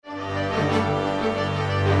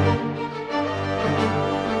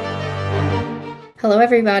Hello,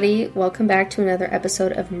 everybody. Welcome back to another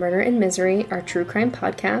episode of Murder and Misery, our true crime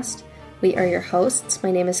podcast. We are your hosts.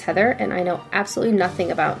 My name is Heather, and I know absolutely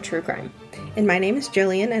nothing about true crime. And my name is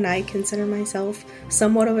Jillian, and I consider myself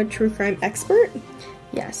somewhat of a true crime expert.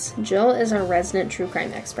 Yes, Jill is our resident true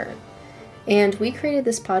crime expert. And we created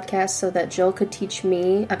this podcast so that Jill could teach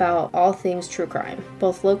me about all things true crime,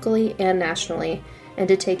 both locally and nationally, and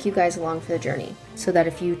to take you guys along for the journey, so that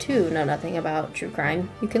if you too know nothing about true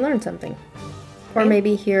crime, you can learn something. Or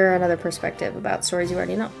maybe hear another perspective about stories you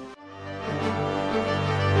already know.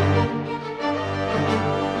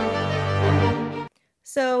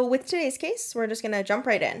 So with today's case, we're just going to jump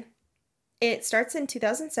right in. It starts in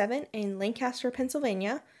 2007 in Lancaster,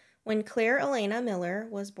 Pennsylvania, when Claire Elena Miller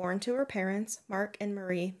was born to her parents, Mark and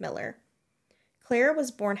Marie Miller. Claire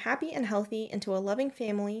was born happy and healthy into a loving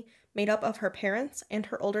family made up of her parents and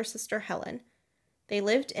her older sister Helen. They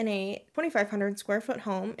lived in a 2,500 square foot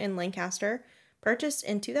home in Lancaster, purchased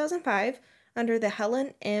in 2005 under the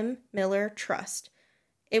Helen M. Miller Trust.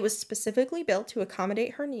 It was specifically built to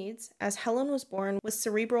accommodate her needs, as Helen was born with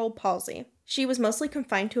cerebral palsy. She was mostly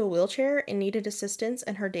confined to a wheelchair and needed assistance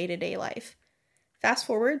in her day-to-day life. Fast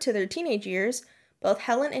forward to their teenage years, both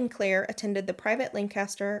Helen and Claire attended the private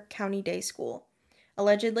Lancaster County Day School.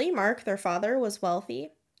 Allegedly, Mark, their father, was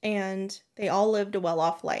wealthy, and they all lived a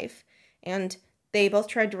well-off life, and they both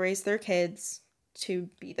tried to raise their kids to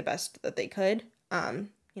be the best that they could.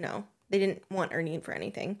 They didn't want or need for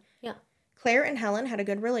anything. Yeah. Claire and Helen had a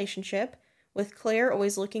good relationship, with Claire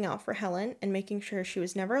always looking out for Helen and making sure she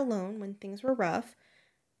was never alone when things were rough,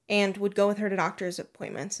 and would go with her to doctor's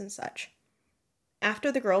appointments and such.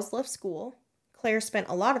 After the girls left school, Claire spent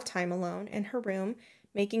a lot of time alone in her room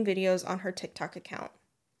making videos on her TikTok account,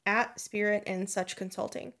 at Spirit and Such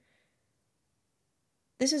Consulting.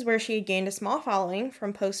 This is where she had gained a small following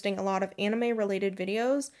from posting a lot of anime-related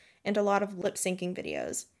videos and a lot of lip-syncing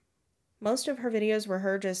videos. Most of her videos were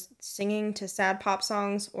her just singing to sad pop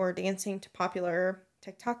songs or dancing to popular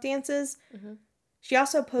TikTok dances. Mm-hmm. She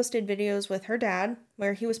also posted videos with her dad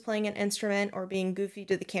where he was playing an instrument or being goofy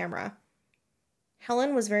to the camera.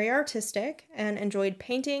 Helen was very artistic and enjoyed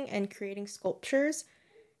painting and creating sculptures.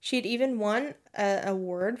 She had even won an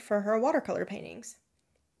award for her watercolor paintings.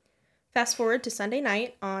 Fast forward to Sunday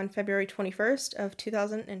night on February 21st of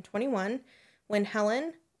 2021, when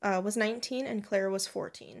Helen was 19 and Claire was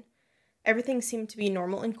 14. Everything seemed to be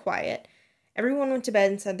normal and quiet. Everyone went to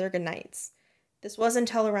bed and said their goodnights. This was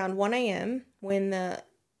until around 1 a.m. when the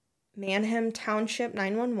Manheim Township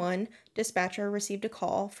 911 dispatcher received a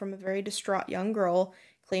call from a very distraught young girl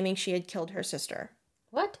claiming she had killed her sister.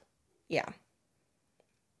 What? Yeah.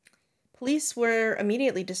 Police were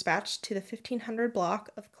immediately dispatched to the 1500 block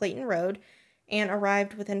of Clayton Road and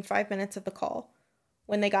arrived within 5 minutes of the call.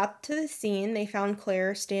 When they got to the scene, they found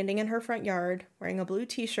Claire standing in her front yard wearing a blue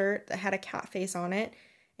t-shirt that had a cat face on it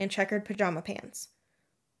and checkered pajama pants.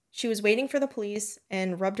 She was waiting for the police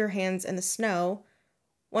and rubbed her hands in the snow.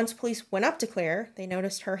 Once police went up to Claire, they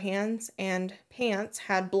noticed her hands and pants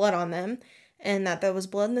had blood on them and that there was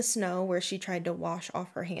blood in the snow where she tried to wash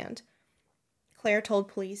off her hand. Claire told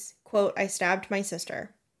police, quote, "I stabbed my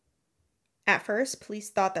sister." At first, police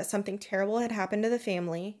thought that something terrible had happened to the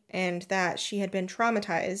family and that she had been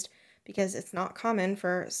traumatized because it's not common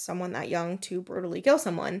for someone that young to brutally kill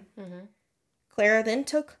someone. Mm-hmm. Claire then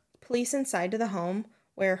took police inside to the home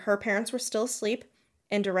where her parents were still asleep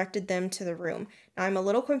and directed them to the room. Now, I'm a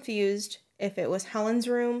little confused if it was Helen's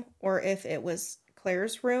room or if it was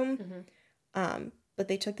Claire's room, but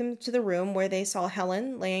they took them to the room where they saw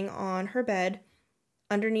Helen laying on her bed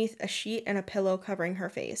underneath a sheet and a pillow covering her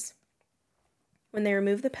face. When they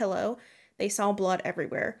removed the pillow, they saw blood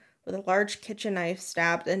everywhere, with a large kitchen knife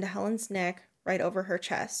stabbed into Helen's neck right over her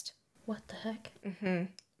chest. What the heck? Mm-hmm.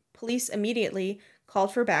 Police immediately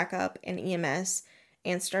called for backup and EMS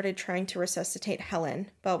and started trying to resuscitate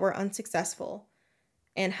Helen, but were unsuccessful,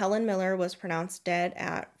 and Helen Miller was pronounced dead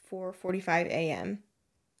at 4:45 a.m.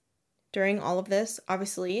 During all of this,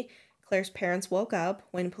 obviously, Claire's parents woke up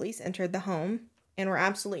when police entered the home and were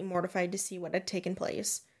absolutely mortified to see what had taken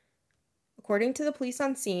place. According to the police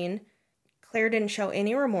on scene, Claire didn't show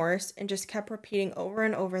any remorse and just kept repeating over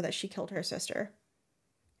and over that she killed her sister.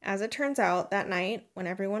 As it turns out, that night, when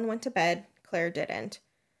everyone went to bed, Claire didn't.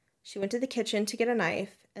 She went to the kitchen to get a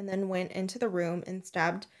knife and then went into the room and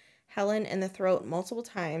stabbed Helen in the throat multiple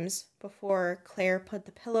times before Claire put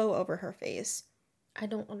the pillow over her face. I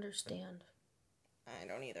don't understand. I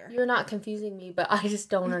don't either. You're not confusing me, but I just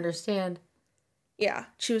don't understand. Yeah,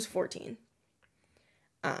 she was 14.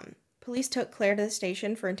 Police took Claire to the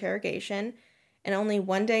station for interrogation, and only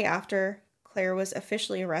one day after, Claire was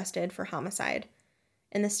officially arrested for homicide.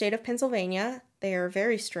 In the state of Pennsylvania, they are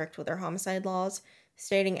very strict with their homicide laws,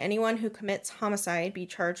 stating anyone who commits homicide be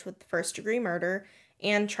charged with first-degree murder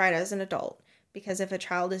and tried as an adult. Because if a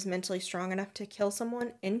child is mentally strong enough to kill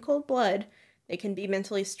someone in cold blood, they can be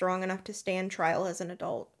mentally strong enough to stand trial as an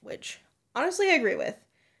adult, which honestly I agree with.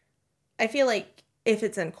 I feel like if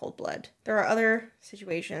it's in cold blood, there are other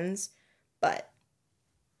situations, but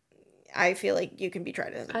I feel like you can be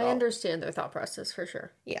tried as an adult. I understand their thought process for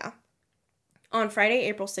sure. Yeah. On Friday,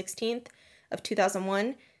 April 16th of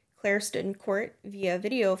 2001, Claire stood in court via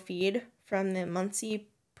video feed from the Muncie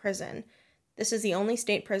prison. This is the only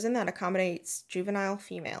state prison that accommodates juvenile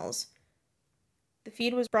females. The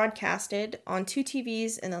feed was broadcasted on 2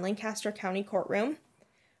 TVs in the Lancaster County courtroom.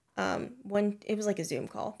 It was like a Zoom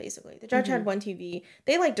call, basically. The judge had 1 TV.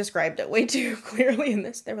 They, described it way too clearly in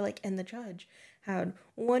this. They were and the judge had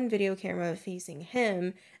 1 video camera facing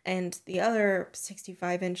him and the other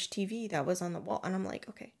 65-inch TV that was on the wall. And I'm like,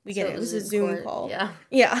 okay, we get it. It was a Zoom call. Yeah.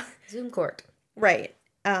 Yeah. Zoom court. Right.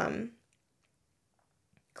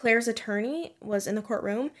 Claire's attorney was in the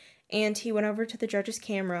courtroom, and he went over to the judge's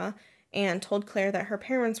camera and told Claire that her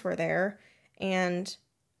parents were there and,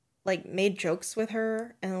 made jokes with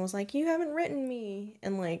her and was like, you haven't written me.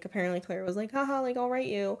 And, apparently Claire was like, haha, I'll write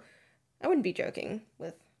you. I wouldn't be joking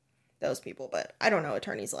with those people, but I don't know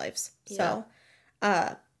attorneys' lives. Yeah.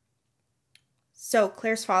 So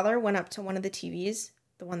Claire's father went up to one of the TVs,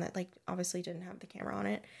 the one that, obviously didn't have the camera on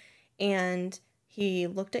it, and he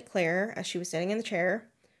looked at Claire as she was sitting in the chair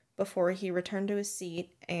before he returned to his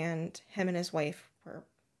seat, and him and his wife were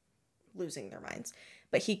losing their minds.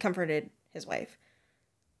 But he comforted his wife.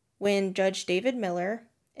 When Judge David Miller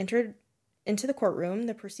entered into the courtroom,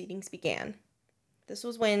 the proceedings began. This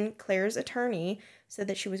was when Claire's attorney said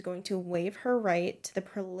that she was going to waive her right to the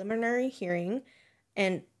preliminary hearing,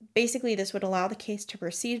 and basically this would allow the case to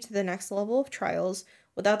proceed to the next level of trials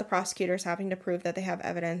without the prosecutors having to prove that they have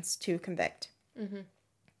evidence to convict. Mm-hmm.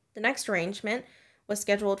 The next arrangement was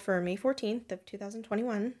scheduled for May 14th of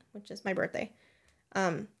 2021, which is my birthday.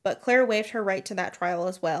 But Claire waived her right to that trial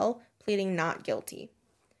as well, pleading not guilty.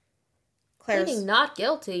 Pleading not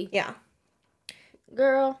guilty? Yeah.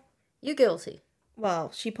 Girl, you guilty.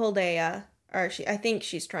 Well, she pulled I think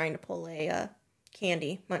she's trying to pull a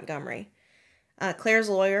Candy Montgomery. Claire's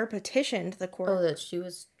lawyer petitioned the court. Oh, that she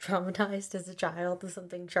was traumatized as a child with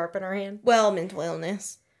something sharp in her hand? Well, mental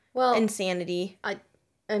illness. Well, insanity.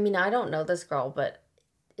 I mean, I don't know this girl, but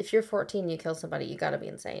if you're 14, you kill somebody, you gotta be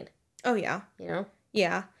insane. Oh, yeah. You know?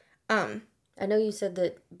 Yeah. I know you said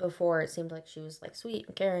that before it seemed like she was, sweet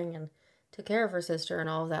and caring and took care of her sister and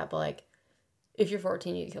all of that, but, if you're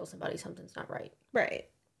 14, you kill somebody, something's not right. Right.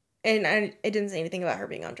 And it didn't say anything about her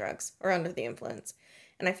being on drugs or under the influence.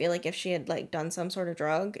 And I feel like if she had, done some sort of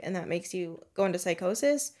drug and that makes you go into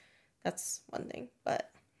psychosis, that's one thing. But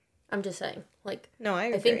I'm just saying, no, I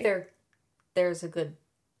agree. I think there's a good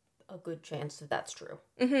chance that that's true.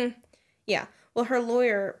 Mm-hmm. Yeah. Well, her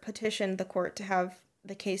lawyer petitioned the court to have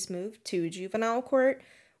the case moved to juvenile court,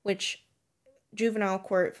 which juvenile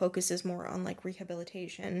court focuses more on,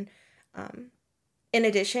 rehabilitation. In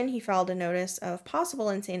addition, he filed a notice of possible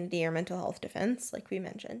insanity or mental health defense, like we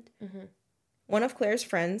mentioned. Mm-hmm. One of Claire's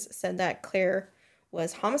friends said that Claire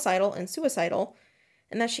was homicidal and suicidal,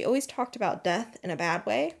 and that she always talked about death in a bad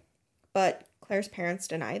way, but Claire's parents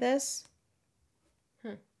deny this.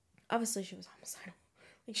 Obviously, she was homicidal.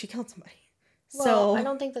 She killed somebody. Well, I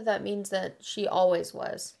don't think that means that she always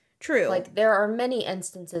was. True. There are many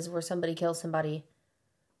instances where somebody kills somebody,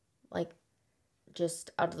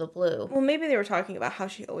 just out of the blue. Well, maybe they were talking about how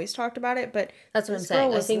she always talked about it, but that's what I'm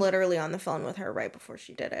saying. This girl was literally on the phone with her right before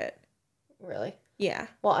she did it. Really? Yeah.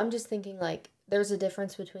 Well, I'm just thinking, there's a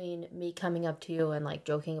difference between me coming up to you and,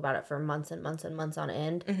 joking about it for months and months and months on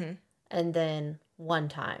end, mm-hmm. and then one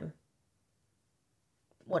time.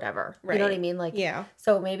 Whatever. Right. You know what I mean? Yeah.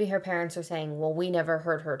 So maybe her parents are saying, well, we never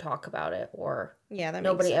heard her talk about it, or yeah, that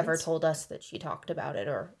nobody makes sense. Ever told us that she talked about it,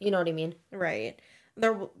 or, you know what I mean? Right.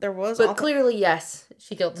 There was... But clearly, yes,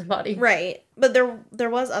 she killed somebody. Right. But there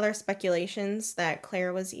was other speculations that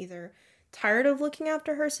Claire was either tired of looking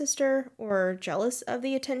after her sister or jealous of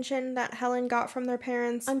the attention that Helen got from their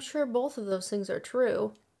parents. I'm sure both of those things are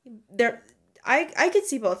true. I could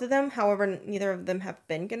see both of them. However, neither of them have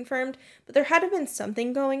been confirmed. But there had to have been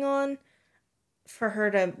something going on for her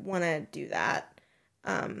to want to do that.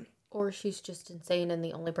 Or she's just insane and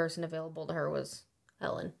the only person available to her was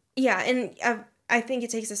Helen. Yeah, and I think it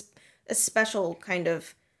takes a special kind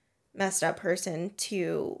of messed up person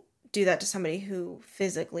to do that to somebody who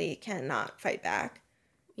physically cannot fight back.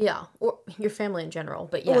 Yeah, or your family in general,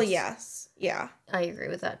 but yes. Well, yes. Yeah. I agree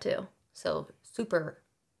with that too. So, super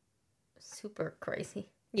crazy.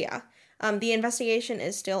 Yeah. The investigation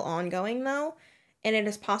is still ongoing, though, and it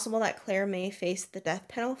is possible that Claire may face the death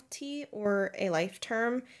penalty or a life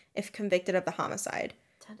term if convicted of the homicide.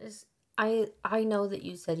 That is, I know that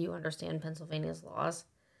you said you understand Pennsylvania's laws,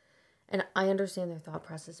 and I understand their thought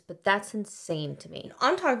process, but that's insane to me.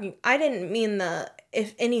 I didn't mean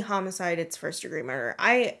if any homicide, it's first-degree murder.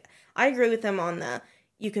 I agree with them on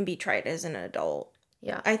you can be tried as an adult.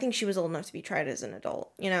 Yeah. I think she was old enough to be tried as an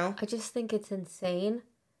adult, you know? I just think it's insane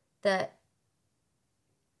that,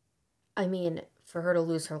 I mean, for her to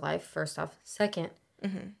lose her life, first off. Second,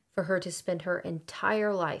 for her to spend her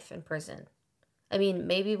entire life in prison. I mean,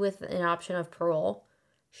 maybe with an option of parole,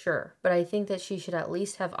 sure. But I think that she should at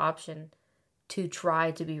least have option to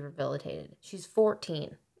try to be rehabilitated. She's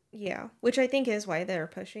 14. Yeah, which I think is why they're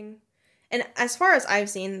pushing. And as far as I've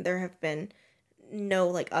seen, there have been no,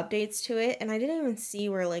 like, updates to it. And I didn't even see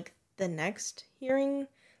where, like, the next hearing,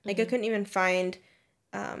 like, I couldn't even find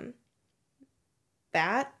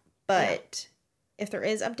that. But if there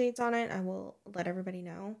is updates on it, I will let everybody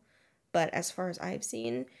know. But as far as I've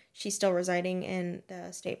seen, she's still residing in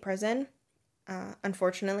the state prison.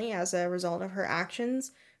 Unfortunately, as a result of her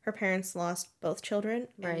actions, her parents lost both children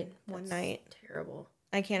in one night. Terrible.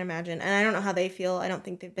 I can't imagine. And I don't know how they feel. I don't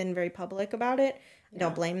think they've been very public about it. I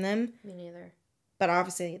don't blame them. Me neither. But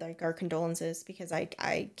obviously, like, our condolences, because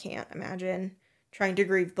I can't imagine trying to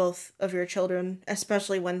grieve both of your children,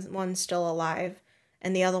 especially when one's still alive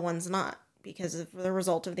and the other one's not, because of the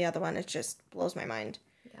result of the other one. It just blows my mind.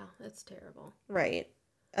 Yeah, it's terrible. Right.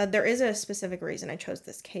 There is a specific reason I chose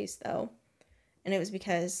this case, though. And it was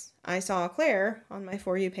because I saw Claire on my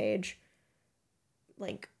For You page,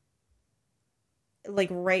 like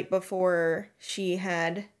right before she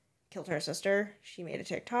had killed her sister, she made a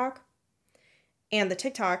TikTok. And the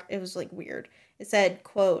TikTok, it was, like, weird. It said,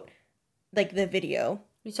 quote, like, the video.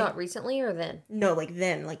 You saw it recently or then? No, like,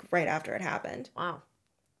 then, like, right after it happened. Wow.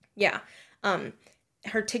 Yeah.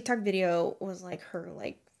 Her TikTok video was, like, her,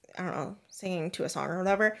 like, I don't know, singing to a song or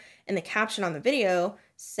whatever. And the caption on the video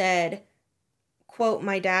said, quote,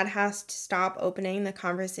 my dad has to stop opening the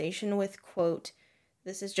conversation with, quote,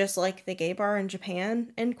 this is just like the gay bar in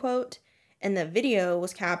Japan, end quote. And the video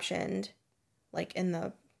was captioned, like, in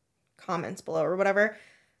the comments below or whatever,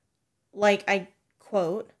 like, I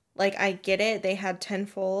quote, like, I get it, they had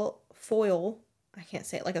tinfoil, I can't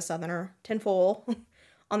say it like a southerner, tinfoil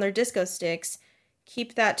on their disco sticks.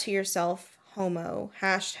 Keep that to yourself, homo.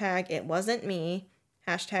 Hashtag it wasn't me.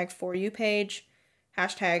 Hashtag For You page.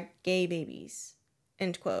 Hashtag gay babies.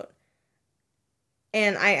 End quote.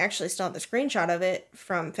 And I actually still have the screenshot of it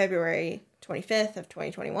from February 25th of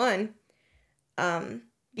 2021.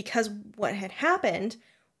 Because what had happened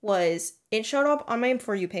was it showed up on my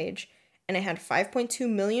For You page and it had 5.2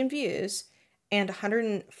 million views and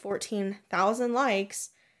 114,000 likes,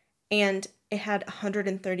 and it had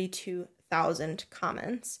 132,000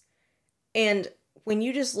 comments. And when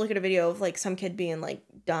you just look at a video of, like, some kid being, like,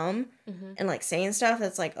 dumb and, like, saying stuff,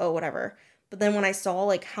 it's like, oh, whatever. But then when I saw,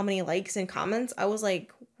 like, how many likes and comments, I was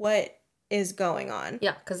like, what is going on?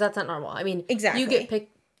 Yeah, because that's not normal. I mean, exactly.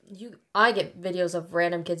 I get videos of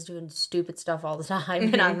random kids doing stupid stuff all the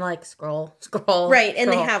time, and I'm like, scroll. Right, and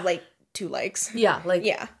they have, like, 2 likes. Yeah, like,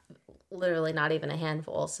 yeah, literally not even a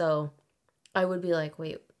handful. So I would be like,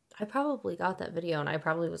 wait, I probably got that video, and I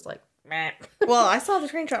probably was like, meh. Well, I saw the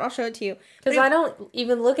screenshot. I'll show it to you. Because I don't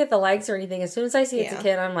even look at the likes or anything. As soon as I see it's a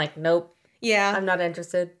kid, I'm like, nope. Yeah. I'm not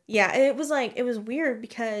interested. Yeah, it was weird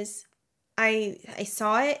because I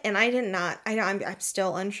saw it, and I'm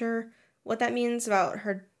still unsure what that means about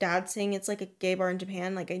her dad saying it's like a gay bar in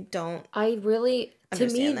Japan. Like, I really, to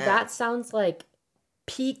me, that sounds like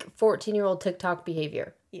peak 14-year-old TikTok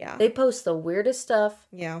behavior. Yeah. They post the weirdest stuff.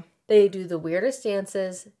 Yeah. They do the weirdest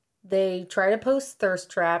dances. They try to post thirst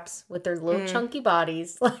traps with their little chunky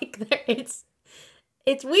bodies. Like, it's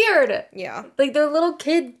weird. Yeah. Like, they're little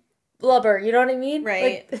kid blubber, you know what I mean?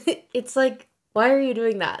 Right. Like, it's like, why are you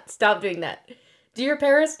doing that? Stop doing that. Do your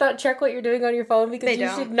parents not check what you're doing on your phone? Because you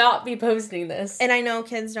should not be posting this. And I know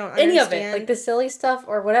kids don't understand. Any of it. Like, the silly stuff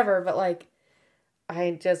or whatever, but, like,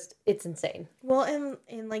 it's insane. Well,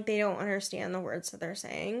 and like, they don't understand the words that they're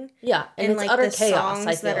saying. Yeah, and it's like utter chaos, songs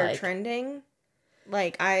I feel that are trending.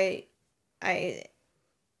 Like,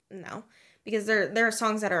 no. Because there are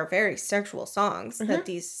songs that are very sexual songs that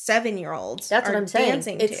these 7-year-olds That's what I'm saying.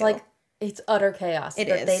 Dancing it's to. Like, it's utter chaos. It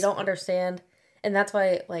is. They don't understand. And that's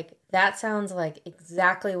why, like, that sounds like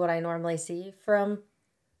exactly what I normally see from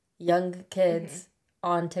young kids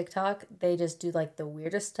on TikTok. They just do, like, the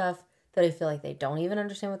weirdest stuff that I feel like they don't even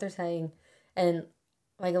understand what they're saying. And,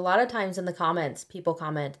 like, a lot of times in the comments, people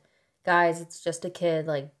comment, guys, it's just a kid,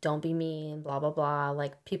 like, don't be mean, blah, blah, blah.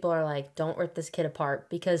 Like, people are like, don't rip this kid apart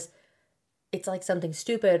because it's like something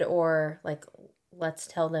stupid, or like, let's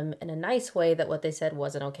tell them in a nice way that what they said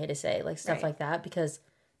wasn't okay to say, like stuff Right. like that, because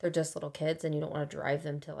they're just little kids and you don't want to drive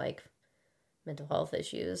them to like mental health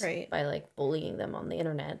issues Right. by like bullying them on the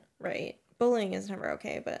internet. Right. Bullying is never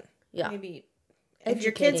okay, but Yeah. maybe if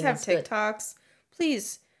your kids Educating have is good. TikToks,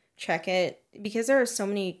 please check it because there are so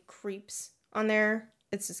many creeps on there.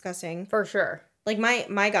 It's disgusting. For sure. Like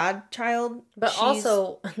my godchild, But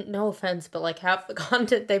also, no offense, but like half the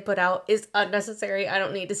content they put out is unnecessary. I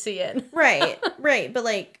don't need to see it. right, right. But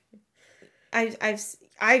like,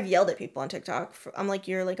 I've yelled at people on TikTok. I'm like,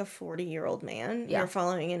 you're like a 40-year-old man. Yeah. You're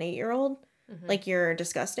following an 8-year-old. Mhm. Like, you're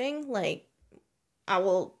disgusting. Like, I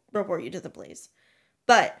will report you to the police.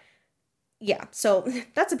 But yeah, so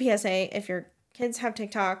that's a PSA. If your kids have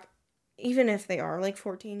TikTok, even if they are like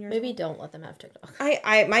 14 years Maybe old, don't let them have TikTok.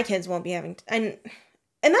 my kids won't be having and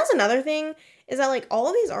that's another thing is that like all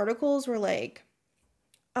of these articles were like,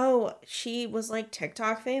 oh, she was like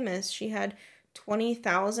TikTok famous. She had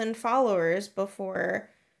 20,000 followers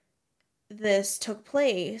before this took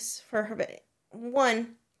place for her.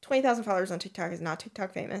 20,000 followers on TikTok is not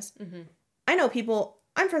TikTok famous. Mm-hmm. I know people,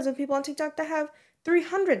 I'm friends with people on TikTok that have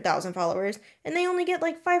 300,000 followers and they only get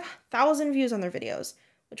like 5,000 views on their videos,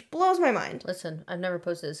 which blows my mind. Listen, I've never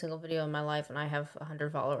posted a single video in my life and I have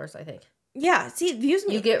 100 followers, I think. Yeah, see, views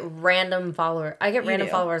me. You get random followers. I get random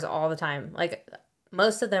do. followers all the time. Like,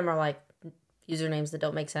 most of them are like usernames that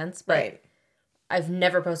don't make sense, but Right. I've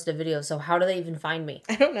never posted a video, so how do they even find me?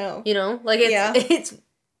 I don't know. You know? Like, it's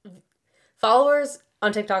followers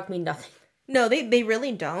on TikTok mean nothing. No, they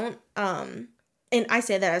really don't. And I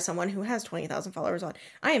say that as someone who has 20,000 followers on.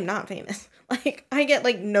 I am not famous. Like, I get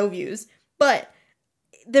like no views. But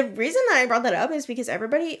the reason that I brought that up is because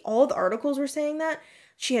all the articles were saying that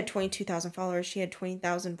she had 22,000 followers. She had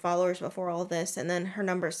 20,000 followers before all this, and then her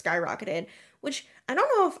numbers skyrocketed, which I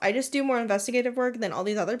don't know if I just do more investigative work than all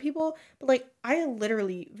these other people, but like I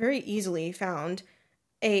literally very easily found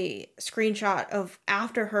a screenshot of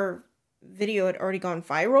after her video had already gone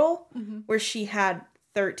viral, where she had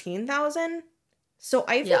 13,000. So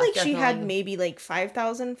I feel like she had maybe like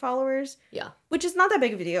 5,000 followers. Yeah. Which is not that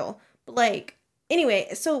big of a deal. But like, anyway,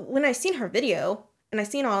 so when I seen her video and I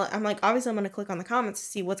seen I'm like, obviously I'm going to click on the comments to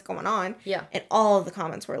see what's going on. Yeah. And all of the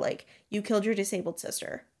comments were like, you killed your disabled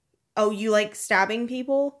sister. Oh, you like stabbing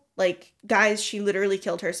people? Like, guys, she literally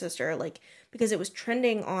killed her sister. Like, because it was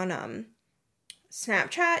trending on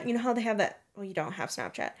Snapchat. You know how they have that? Well, you don't have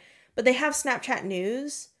Snapchat. But they have Snapchat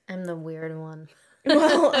news. I'm the weird one.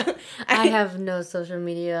 Well, I have no social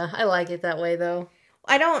media. I like it that way though.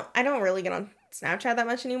 I don't really get on Snapchat that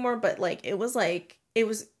much anymore, but like it was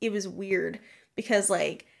weird because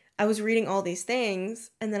like I was reading all these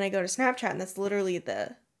things and then I go to Snapchat and that's literally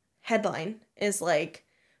the headline is like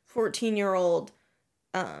 14-year-old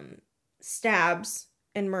stabs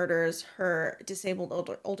and murders her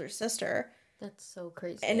disabled older sister. That's so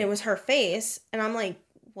crazy. And it was her face and I'm like,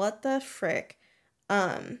 what the frick?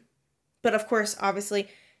 But of course, obviously,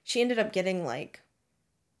 she ended up getting like,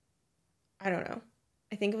 I don't know,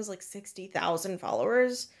 I think it was like 60,000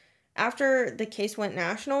 followers after the case went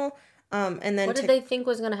national. And then what did they think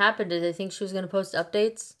was going to happen? Did they think she was going to post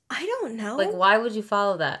updates? I don't know. Like, why would you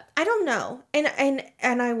follow that? I don't know.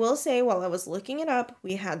 And I will say, while I was looking it up,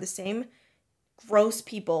 we had the same gross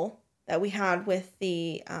people that we had with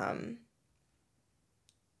the I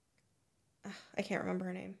can't remember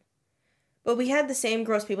her name. But we had the same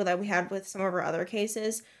gross people that we had with some of our other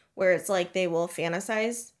cases where it's like they will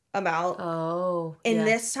fantasize about. Oh. And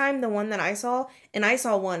this time, the one that I saw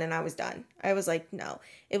one and I was done. I was like, no.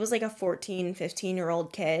 It was like a 14,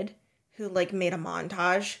 15-year-old kid who like made a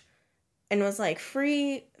montage and was like,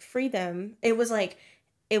 free them. It was like,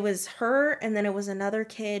 it was her and then it was another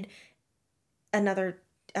kid, a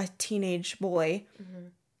teenage boy. Mm-hmm.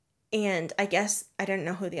 And I guess, I didn't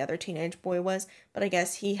know who the other teenage boy was, but I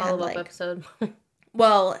guess he had follow-up like... episode.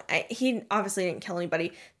 Well, he obviously didn't kill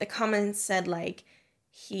anybody. The comments said like,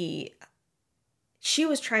 she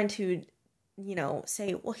was trying to, you know,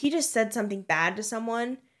 say, well, he just said something bad to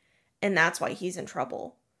someone and that's why he's in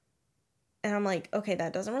trouble. And I'm like, okay,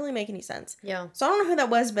 that doesn't really make any sense. Yeah. So I don't know who that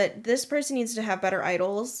was, but this person needs to have better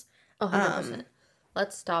idols. 100%.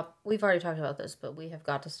 Let's stop. We've already talked about this, but we have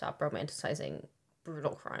got to stop romanticizing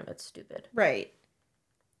brutal crime. It's stupid. Right.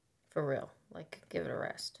 For real. Like, give it a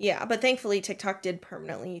rest. Yeah, but thankfully TikTok did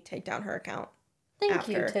permanently take down her account. Thank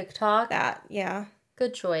you, TikTok. That, yeah.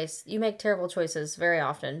 Good choice. You make terrible choices very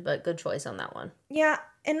often, but good choice on that one. Yeah,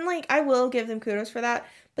 and like, I will give them kudos for that,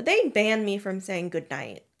 but they banned me from saying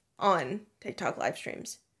goodnight on TikTok live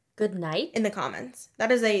streams. Good night? In the comments.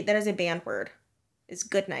 That is a banned word. Is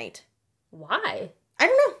good night. Why? I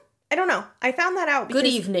don't know. I found that out because...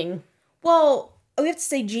 Good evening. Well, we have to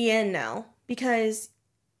say GN now because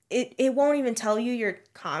it won't even tell you your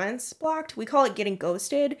comments blocked. We call it getting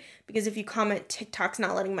ghosted because if you comment TikTok's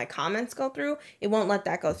not letting my comments go through, it won't let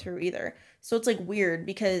that go through either. So it's like weird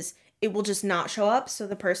because it will just not show up. So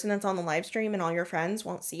the person that's on the live stream and all your friends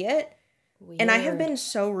won't see it. Weird. And I have been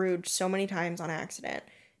so rude so many times on accident.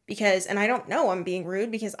 Because, and I don't know I'm being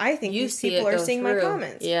rude because I think these people are seeing my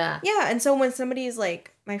comments. Yeah. Yeah, and so when somebody is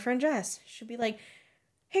like, my friend Jess, she'll be like,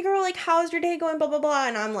 hey girl, like, how's your day going, blah, blah, blah.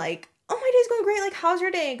 And I'm like, oh, my day's going great. Like, how's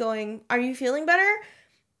your day going? Are you feeling better?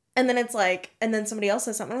 And then it's like, and then somebody else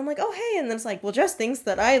says something. And I'm like, oh, hey. And then it's like, well, Jess thinks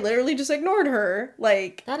that I literally just ignored her.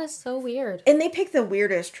 Like. That is so weird. And they pick the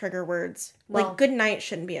weirdest trigger words. Well, like, good night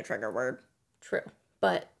shouldn't be a trigger word. True.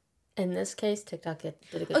 But in this case, TikTok did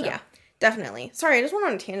a good job. Oh, yeah. Definitely. Sorry, I just went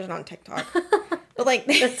on a tangent on TikTok. But, like,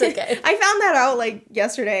 that's okay. I found that out, like,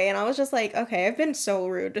 yesterday, and I was just like, okay, I've been so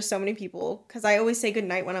rude to so many people, because I always say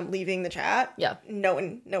goodnight when I'm leaving the chat. Yeah. No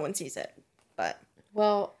one sees it, but.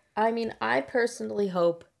 Well, I mean, I personally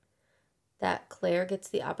hope that Claire gets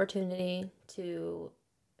the opportunity to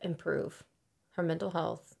improve her mental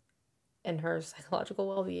health and her psychological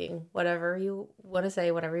well-being, whatever you want to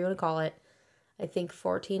say, whatever you want to call it. I think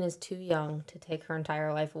 14 is too young to take her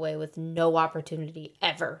entire life away with no opportunity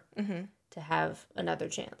ever to have another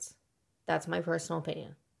chance. That's my personal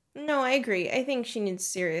opinion. No, I agree. I think she needs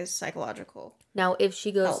serious psychological Now, if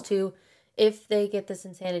she goes help. if they get this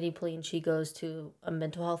insanity plea and she goes to a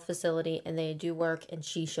mental health facility and they do work and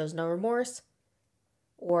she shows no remorse,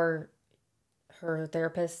 or her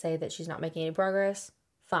therapist say that she's not making any progress,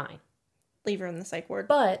 fine. Leave her in the psych ward.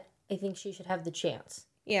 But I think she should have the chance.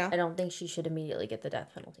 Yeah. I don't think she should immediately get the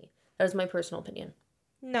death penalty. That is my personal opinion.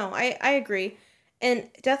 No, I agree. And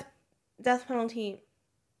death penalty,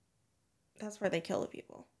 that's where they kill the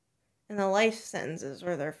people. And the life sentence is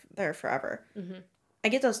where they're there forever. Mm-hmm. I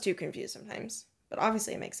get those two confused sometimes, but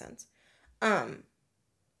obviously it makes sense.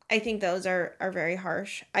 I think those are very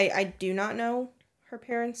harsh. I do not know her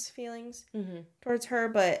parents' feelings towards her,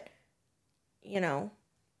 but, you know,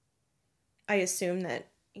 I assume that,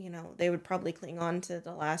 you know, they would probably cling on to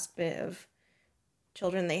the last bit of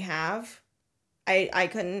children they have. I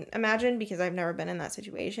couldn't imagine because I've never been in that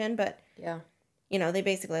situation, but, yeah, you know, they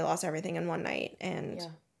basically lost everything in one night. And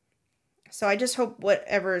so I just hope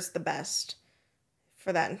whatever is the best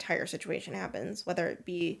for that entire situation happens, whether it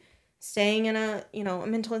be staying in a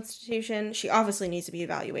mental institution. She obviously needs to be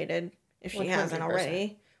evaluated if she 100%. Hasn't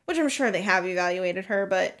already, which I'm sure they have evaluated her,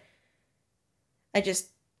 but I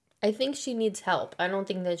think she needs help. I don't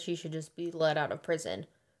think that she should just be let out of prison.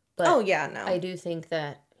 But no. I do think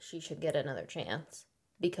that she should get another chance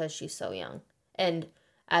because she's so young. And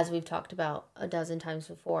as we've talked about a dozen times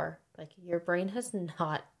before, like, your brain is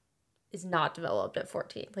not developed at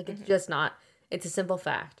 14. Like, it's just not. It's a simple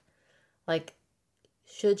fact. Like,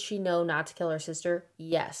 should she know not to kill her sister?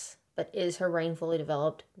 Yes. But is her brain fully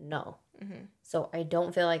developed? No. Mm-hmm. So I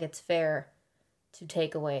don't feel like it's fair to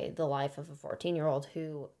take away the life of a 14-year-old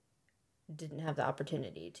who didn't have the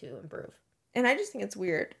opportunity to improve. And I just think it's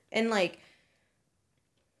weird. And, like,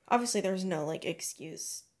 obviously there's no, like,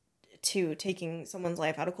 excuse to taking someone's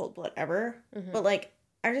life out of cold blood ever. Mm-hmm. But, like,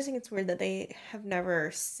 I just think it's weird that they have never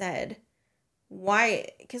said why.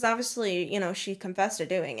 Because obviously, you know, she confessed to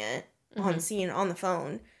doing it on scene, on the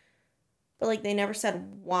phone. But, like, they never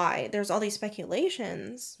said why. There's all these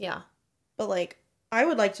speculations. Yeah. But, like, I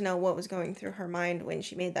would like to know what was going through her mind when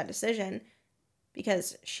she made that decision.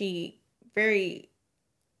 Because she very,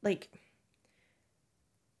 like,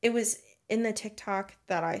 it was in the TikTok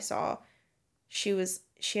that I saw, she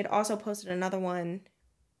had also posted another one,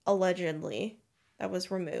 allegedly, that was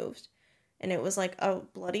removed. And it was, like, a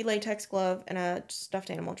bloody latex glove and a stuffed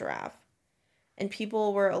animal giraffe. And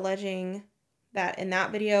people were alleging that in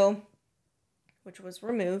that video, which was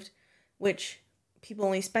removed, which people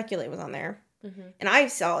only speculate was on there. Mm-hmm. And I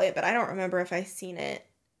saw it, but I don't remember if I seen it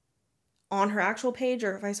on her actual page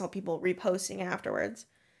or if I saw people reposting it afterwards.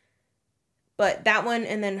 But that one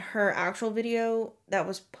and then her actual video that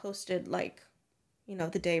was posted, like, you know,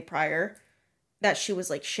 the day prior, that she was,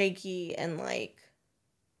 like, shaky and, like,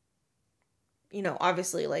 you know,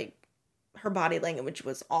 obviously, like, her body language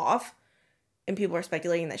was off. And people are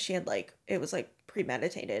speculating that she had, like, it was, like,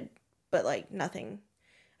 premeditated, but, like, nothing.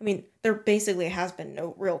 I mean, there basically has been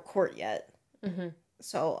no real court yet. Mm-hmm.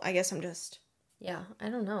 So I guess I'm just... Yeah, I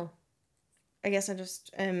don't know. I guess I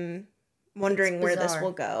just am wondering where this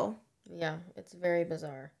will go. Yeah, it's very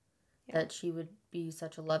bizarre that she would be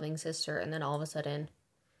such a loving sister and then all of a sudden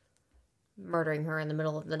murdering her in the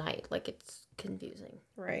middle of the night. Like, it's confusing.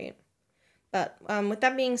 Right. But with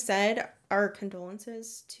that being said, our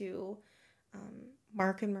condolences to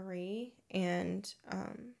Mark and Marie, and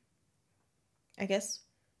I guess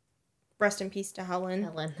rest in peace to Helen.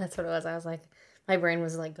 Helen, that's what it was. I was like, my brain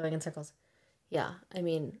was like going in circles. Yeah, I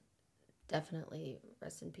mean, definitely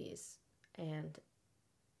rest in peace. And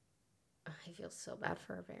I feel so bad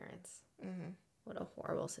for her parents. Mm-hmm. What a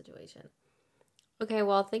horrible situation. Okay,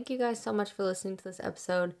 well, thank you guys so much for listening to this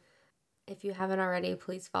episode. If you haven't already,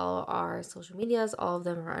 please follow our social medias. All of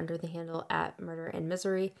them are under the handle at Murder and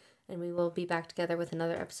Misery. And we will be back together with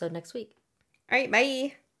another episode next week. All right,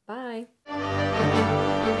 bye. Bye.